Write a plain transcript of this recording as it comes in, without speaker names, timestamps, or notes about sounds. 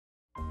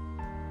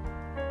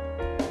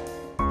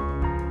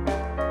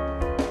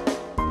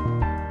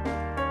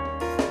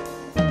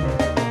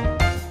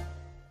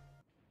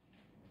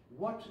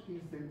what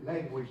is the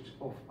language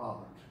of art?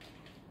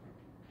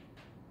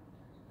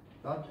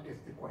 That is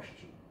the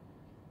question.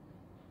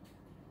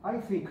 I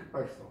think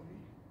personally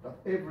that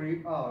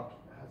every art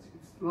has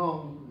its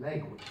own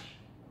language.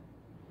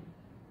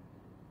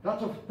 That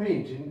of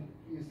painting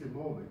is the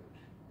moment.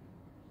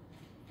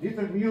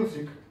 Neither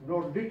music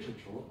nor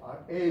literature are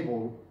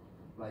able,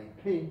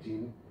 like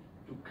painting,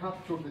 to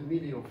capture the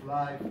meaning of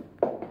life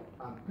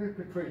and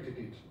perpetuate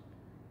it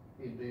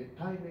in the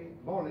tiny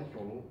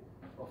molecule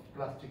of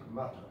plastic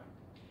matter.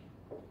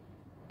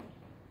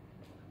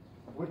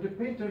 When the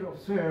painter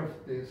observes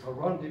the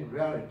surrounding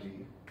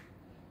reality,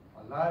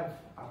 alive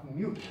and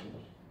mutant,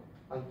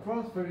 and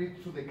transfers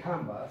it to the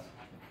canvas,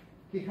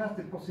 he has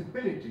the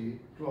possibility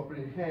to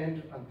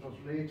apprehend and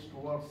translate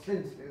to our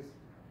senses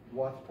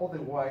what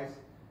otherwise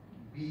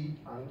be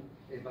an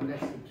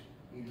evanescent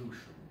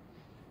illusion.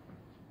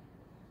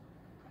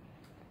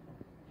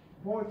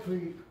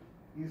 Poetry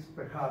is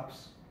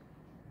perhaps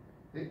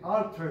the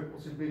altered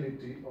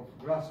possibility of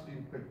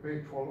grasping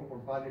perpetual or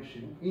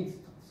vanishing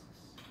instances,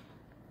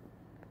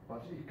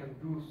 but it can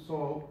do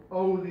so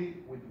only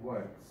with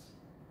words.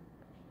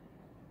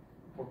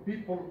 For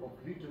people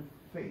of little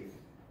faith,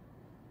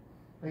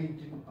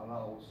 painting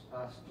allows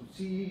us to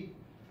see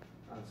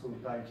and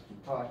sometimes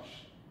to touch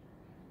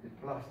the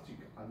plastic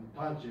and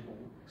tangible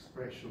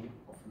expression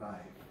of life.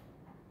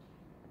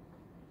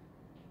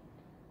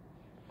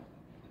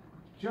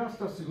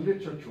 Just as in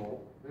literature,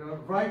 there are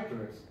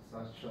writers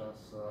such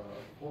as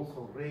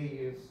Alfonso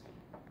Reyes,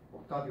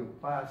 Octavio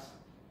Paz,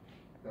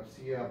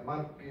 Garcia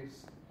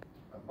Marquez,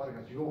 and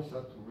Vargas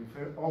Llosa, to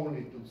refer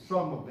only to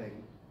some of them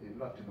in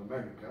Latin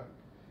America,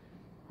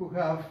 who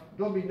have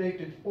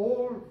dominated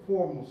all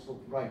forms of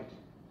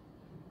writing: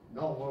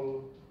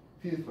 novel,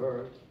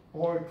 theater,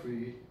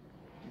 poetry,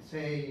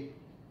 essay,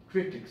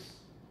 critics.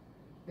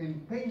 In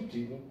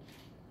painting,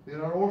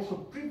 there are also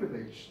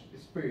privileged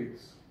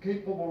spirits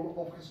capable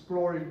of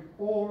exploring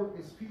all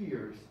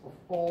spheres of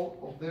all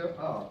of their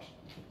art.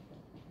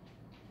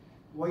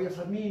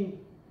 Guayasamin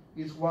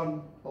is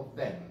one of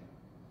them.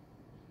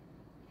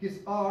 His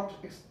art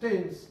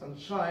extends and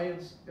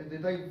shines in the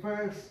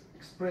diverse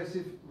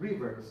expressive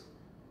rivers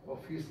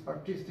of his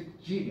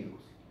artistic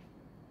genius.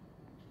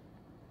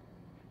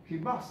 He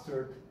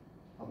mastered,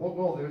 among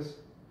others,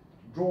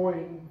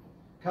 drawing,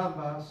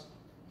 canvas,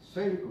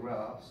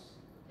 serigraphs,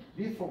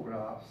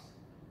 lithographs,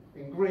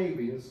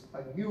 engravings,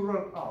 and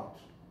mural art.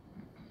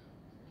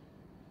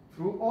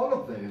 Through all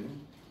of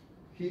them,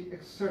 he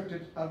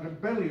exerted a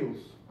rebellious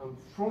and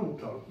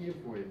frontal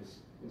influence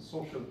in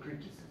social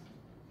criticism.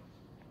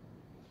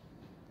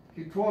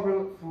 He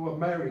traveled through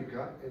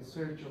America in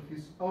search of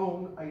his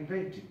own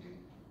identity,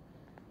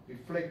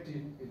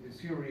 reflecting in the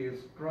series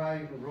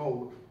Crying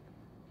Road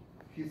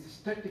his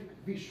aesthetic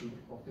vision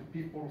of the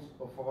peoples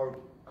of our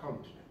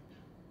continent.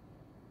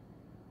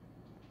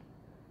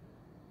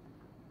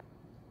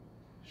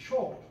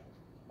 Shocked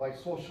by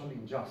social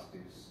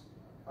injustice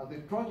and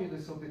the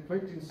tragedies of the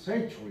 20th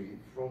century,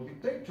 from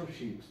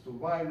dictatorships to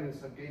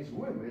violence against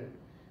women,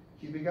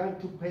 he began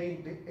to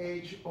paint the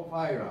Age of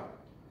Ira,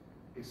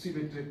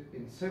 exhibited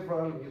in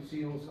several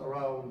museums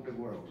around the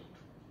world.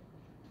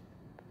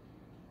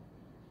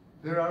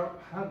 There are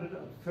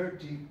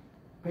 130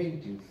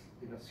 paintings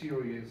in a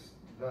series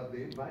that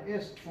the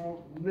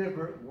maestro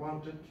never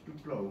wanted to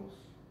close.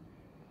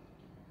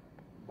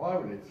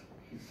 Violence,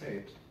 he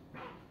said,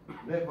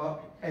 never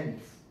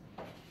ends.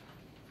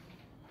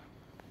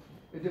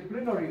 In the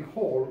plenary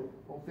hall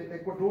of the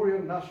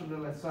Ecuadorian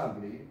National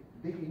Assembly,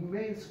 the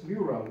immense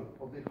mural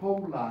of the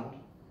homeland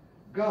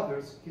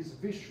gathers his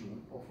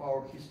vision of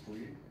our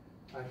history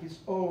and his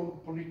own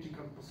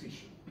political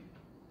position.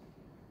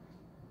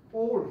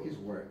 All his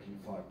work, in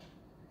fact,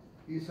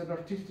 is an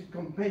artistic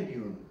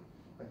compendium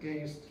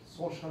against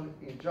social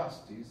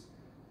injustice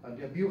and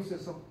the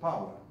abuses of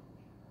power.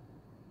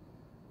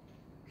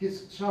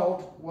 His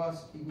shout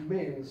was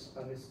immense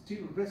and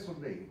still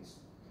resonates,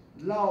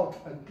 loud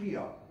and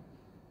clear,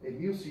 in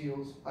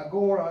museums,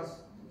 agoras,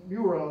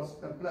 murals,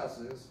 and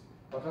plazas,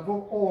 but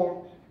above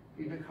all,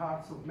 in the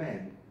hearts of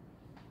men.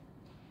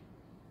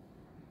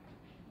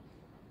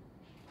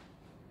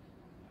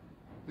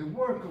 The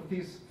work of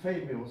this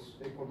famous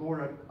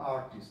Ecuadorian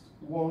artist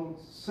won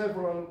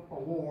several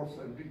awards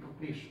and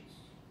recognitions,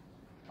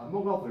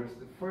 among others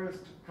the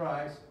first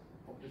prize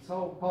of the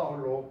Sao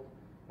Paulo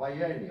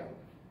Biennial.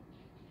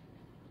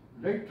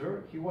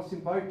 Later, he was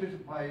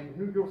invited by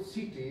New York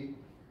City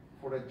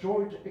for a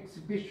joint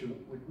exhibition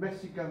with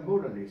Mexican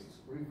muralists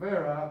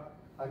Rivera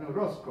and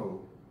Orozco.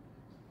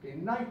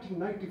 In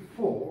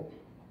 1994,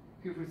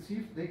 he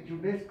received the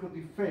UNESCO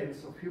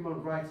Defense of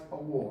Human Rights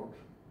Award.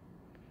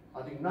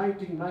 And in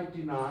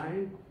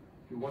 1999,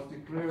 he was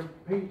declared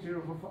Painter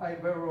of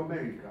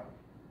Ibero-America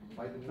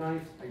by the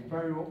 9th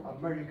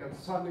Ibero-American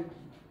Summit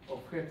of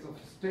Heads of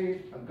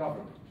State and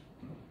Government.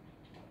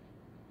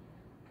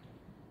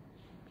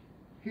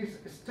 His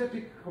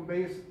aesthetic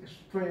conveys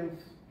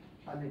strength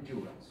and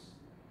endurance.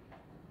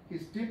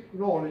 His deep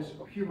knowledge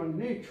of human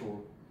nature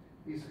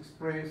is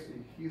expressed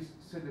in his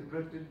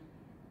celebrated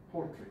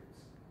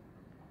portraits.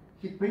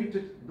 He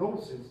painted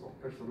dozens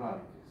of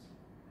personalities: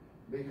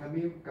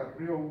 Benjamin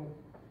Carrión,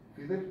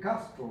 Fidel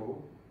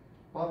Castro,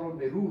 Pablo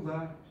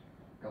Neruda,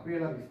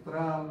 Gabriela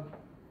Mistral,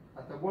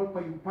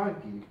 Atahualpa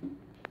Yupanqui,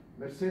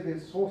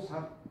 Mercedes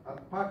Sosa,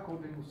 and Paco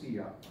de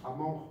Lucia,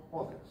 among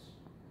others.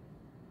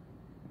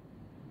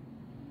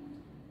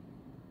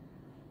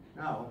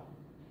 Now,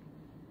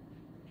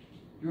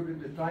 during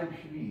the time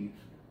he lived,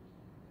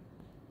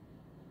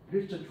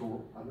 literature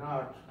and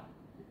art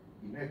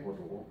in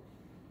Ecuador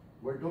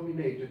were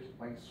dominated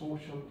by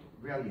social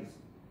realism,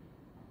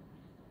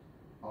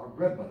 a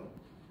rebel,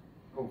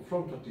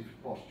 confrontative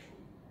posture.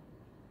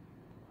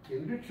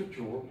 In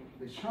literature,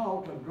 the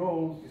shout and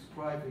groans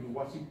described in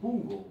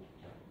Huasipungo,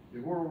 the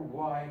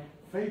worldwide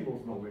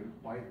famous novel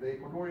by the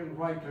Ecuadorian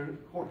writer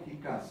Jorge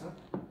Casa,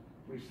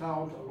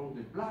 resound along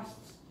the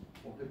blasts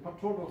of the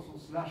patronos and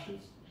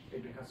slashes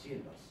in the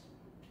haciendas.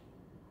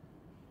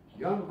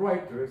 Young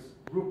writers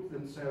grouped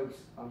themselves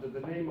under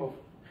the name of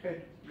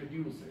head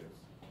reducers,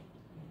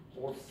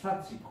 or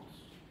satsicos,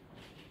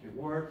 a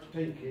word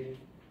taken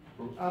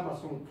from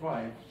Amazon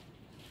tribes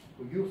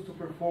who used to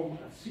perform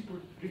a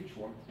secret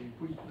ritual in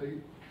which they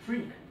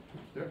shrink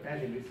their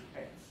enemies'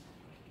 heads.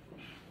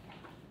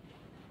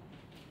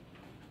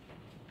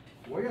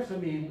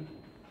 Guayasamin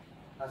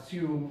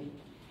assumed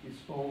his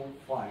own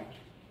fight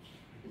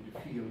in the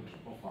field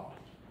of art.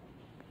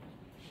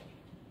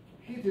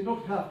 He did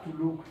not have to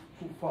look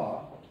too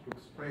far to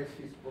express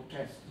his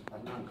protest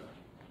and anger.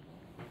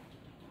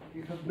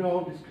 He had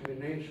known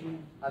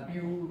discrimination,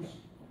 abuse,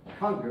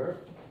 hunger,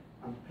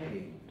 and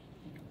pain,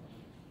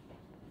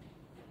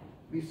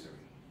 misery.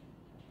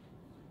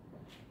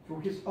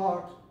 Through his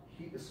art,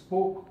 he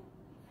spoke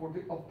for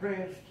the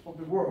oppressed of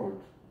the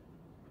world.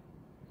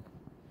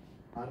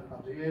 And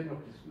at the end of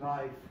his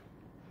life,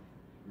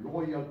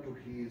 loyal to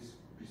his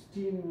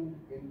pristine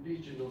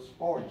indigenous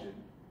origin,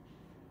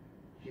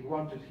 he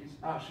wanted his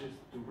ashes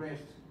to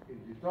rest in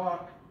the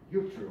dark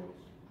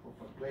uterus of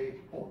a clay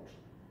pot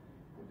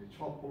for the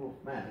chapel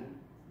of man,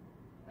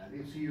 an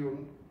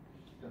Elysium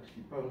that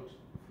he built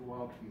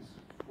throughout his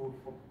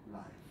fruitful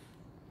life.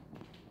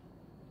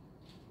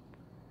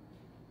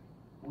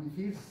 With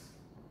these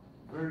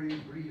very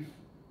brief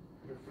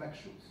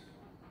reflections,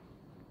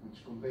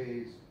 which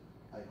conveys,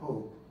 I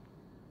hope,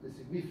 the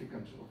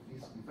significance of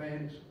this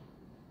event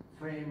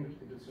framed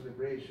in the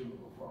celebration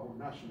of our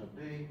National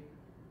Day,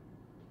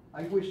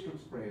 I wish to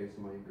express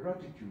my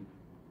gratitude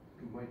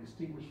to my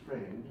distinguished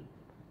friend,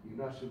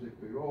 Ignacio de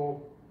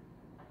Peró,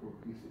 for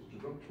his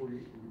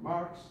introductory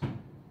remarks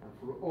and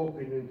for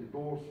opening the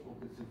doors of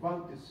the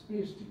Cervantes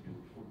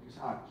Institute for this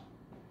act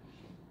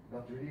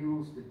that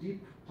renews the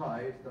deep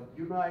ties that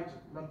unite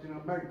Latin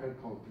American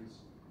countries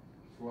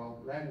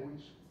throughout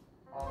language,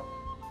 art,